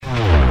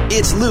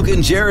It's Luke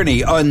and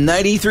Jeriney on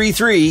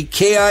 93.3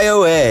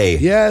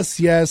 KIOA.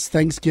 Yes.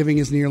 Thanksgiving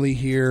is nearly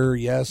here.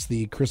 Yes,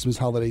 the Christmas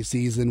holiday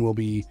season will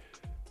be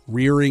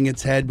rearing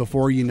its head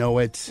before you know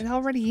it. It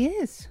already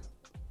is.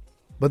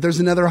 But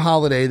there's another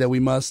holiday that we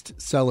must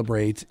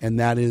celebrate, and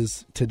that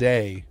is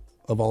today,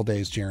 of all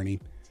days, Jeriney.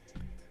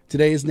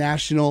 Today is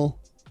National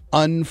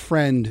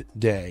Unfriend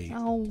Day.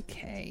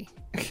 Okay.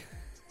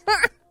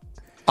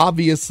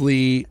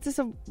 Obviously, Is this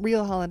a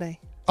real holiday?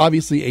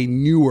 Obviously a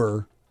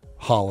newer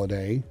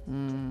holiday.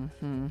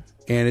 Mm-hmm.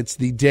 And it's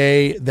the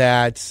day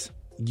that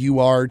you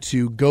are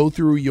to go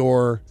through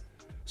your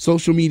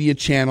social media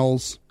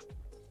channels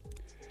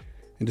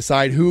and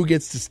decide who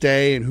gets to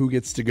stay and who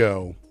gets to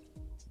go.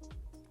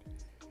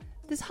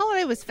 This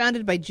holiday was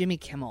founded by Jimmy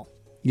Kimmel.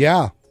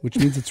 Yeah, which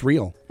means it's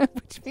real.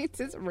 Which means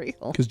it's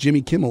real. Because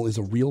Jimmy Kimmel is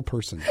a real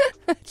person.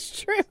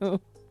 That's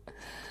true.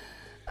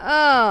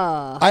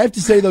 Oh. I have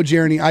to say, though,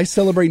 Jeriney, I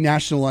celebrate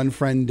National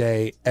Unfriend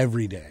Day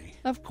every day.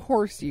 Of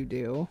course you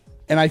do.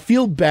 And I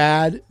feel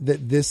bad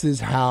that this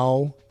is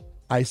how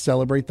I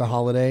celebrate the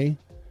holiday,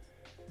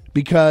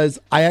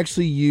 because I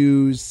actually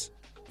use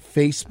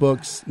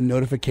Facebook's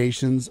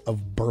notifications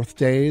of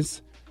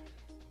birthdays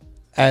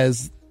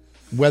as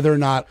whether or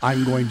not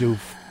I'm going to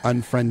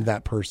unfriend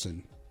that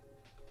person.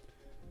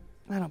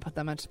 I don't put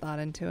that much thought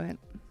into it.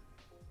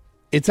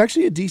 It's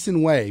actually a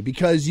decent way,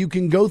 because you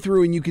can go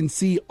through and you can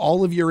see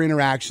all of your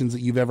interactions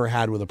that you've ever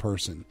had with a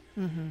person.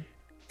 Mm-hmm.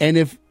 And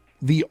if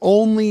the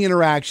only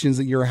interactions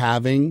that you're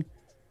having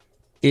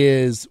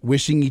is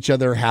wishing each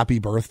other happy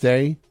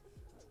birthday,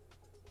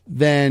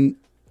 then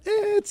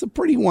it's a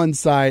pretty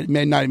one-sided,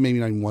 maybe not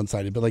even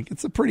one-sided, but like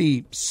it's a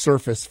pretty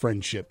surface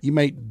friendship. You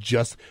might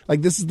just,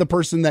 like, this is the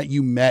person that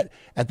you met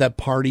at that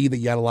party that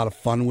you had a lot of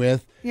fun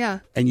with. Yeah.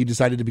 And you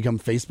decided to become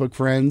Facebook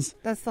friends.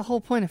 That's the whole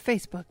point of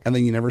Facebook. And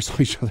then you never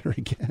saw each other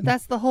again.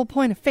 That's the whole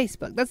point of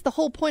Facebook. That's the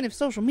whole point of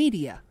social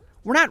media.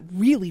 We're not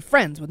really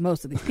friends with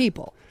most of these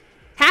people.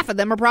 Half of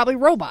them are probably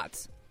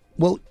robots.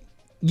 Well,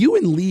 you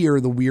and Lee are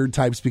the weird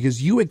types because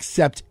you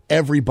accept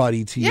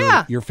everybody to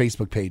your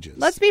Facebook pages.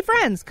 Let's be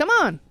friends. Come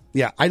on.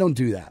 Yeah, I don't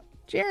do that.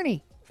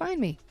 Jeriney,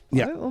 find me.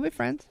 Yeah. We'll be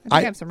friends.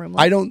 I have some room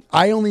left.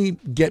 I only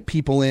get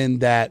people in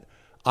that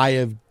I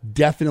have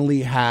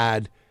definitely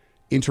had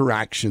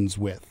interactions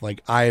with.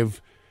 Like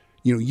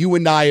you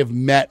and I have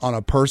met on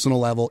a personal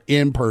level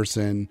in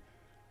person.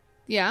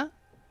 Yeah.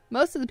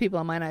 Most of the people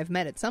on mine I've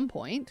met at some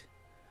point.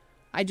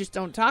 I just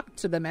don't talk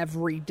to them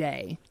every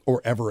day.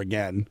 Or ever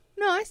again.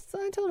 No, I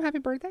tell them happy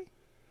birthday.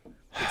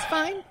 It's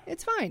fine.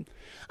 It's fine.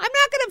 I'm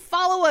not going to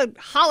follow a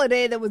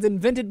holiday that was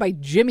invented by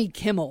Jimmy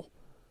Kimmel.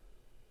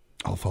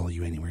 I'll follow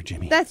you anywhere,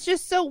 Jimmy. That's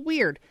just so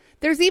weird.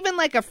 There's even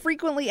like a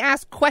frequently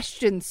asked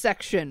questions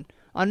section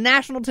on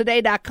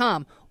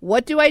nationaltoday.com.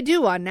 What do I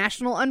do on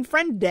National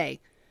Unfriend Day?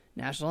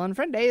 National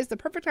Unfriend Day is the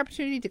perfect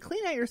opportunity to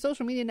clean out your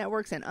social media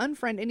networks and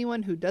unfriend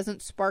anyone who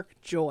doesn't spark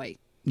joy.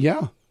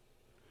 Yeah.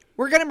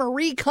 We're going to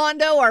Marie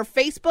Kondo our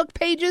Facebook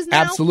pages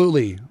now?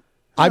 Absolutely.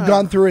 I've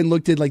gone through and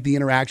looked at like the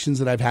interactions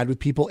that I've had with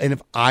people, and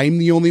if I'm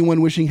the only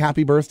one wishing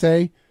happy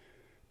birthday,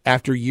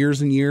 after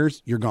years and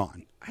years, you're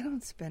gone. I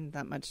don't spend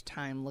that much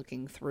time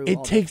looking through the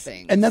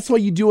things. And that's why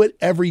you do it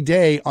every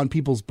day on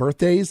people's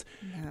birthdays,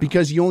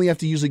 because you only have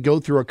to usually go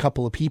through a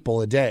couple of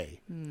people a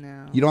day.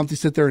 No. You don't have to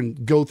sit there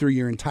and go through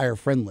your entire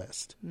friend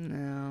list.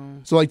 No.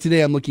 So like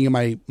today, I'm looking at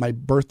my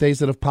birthdays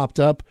that have popped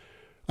up.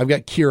 I've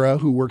got Kira,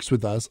 who works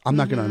with us. I'm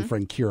not going to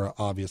unfriend Kira,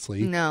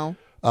 obviously. No.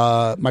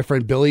 My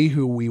friend Billy,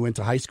 who we went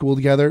to high school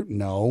together.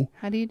 No.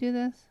 How do you do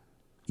this?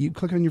 You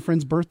click on your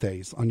friends'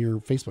 birthdays on your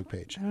Facebook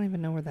page. I don't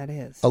even know where that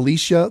is.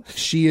 Alicia,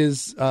 she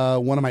is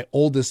one of my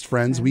oldest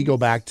friends. We go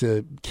back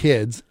to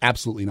kids.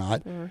 Absolutely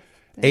not.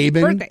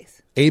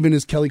 Birthdays. Aben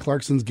is Kelly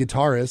Clarkson's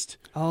guitarist.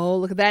 Oh,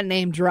 look at that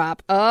name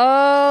drop.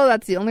 Oh,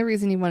 that's the only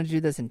reason you want to do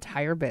this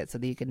entire bit, so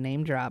that you can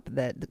name drop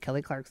that the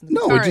Kelly Clarkson's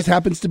guitarist. No, it just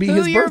happens to be his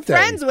birthday. Who you're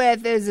friends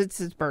with it's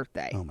his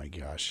birthday. Oh, my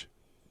gosh.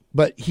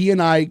 But he and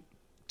I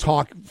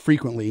talk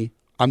frequently.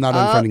 I'm not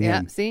unfriending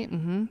him. See?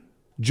 Mm-hmm.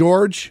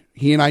 George,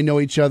 he and I know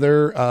each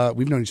other.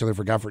 We've known each other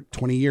for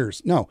 20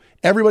 years. No,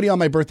 everybody on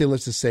my birthday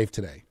list is safe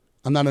today.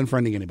 I'm not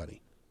unfriending anybody.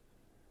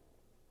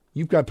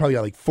 You've got probably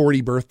like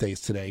 40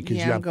 birthdays today because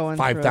you have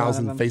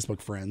 5,000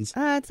 Facebook friends.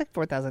 It's like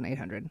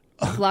 4,800.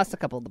 I've lost a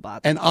couple of the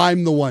bots. And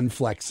I'm the one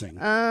flexing.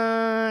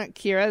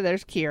 Kira,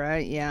 there's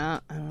Kira.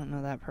 Yeah, I don't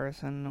know that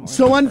person.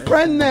 So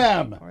unfriend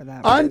them. Or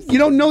that person. You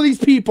don't know these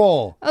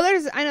people. Oh,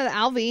 I know the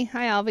Alvy.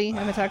 Hi, Alvy. I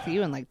haven't talked to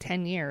you in like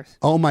 10 years.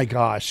 Oh, my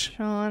gosh.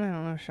 Sean, I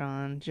don't know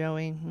Sean.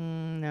 Joey,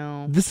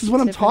 no. This is what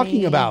Tiffany, I'm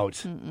talking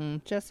about.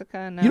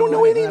 Jessica, no. You don't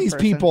know any of these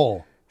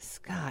people.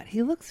 Scott,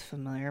 he looks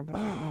familiar, but I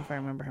don't know if I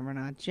remember him or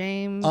not.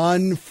 James.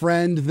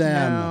 Unfriend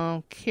them.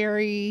 No.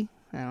 Carrie.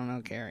 I don't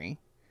know Carrie.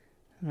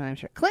 I'm not even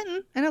sure.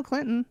 Clinton. I know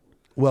Clinton.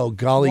 Well,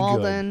 golly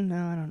Walden. good.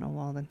 No, I don't know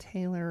Walden.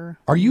 Taylor.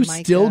 Are you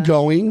Micah. still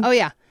going? Oh,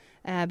 yeah.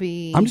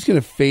 Abby. I'm just going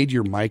to fade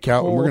your mic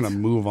out and we're going to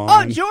move on.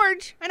 Oh,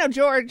 George. I know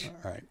George.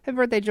 All right. Happy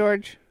birthday,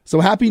 George.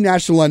 So happy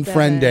National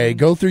Unfriend Day.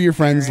 Go through your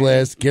friends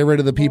list. Get rid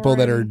of the people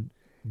that are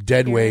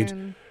dead weight.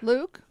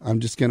 Luke. I'm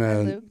just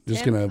gonna Luke.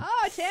 gonna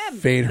Oh, Tim.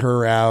 fade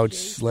her out.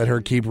 Let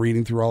her keep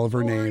reading through all of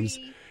her names.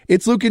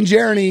 It's Luke and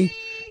Jeriney.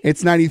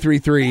 It's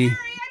 93.3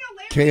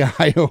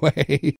 KIOA.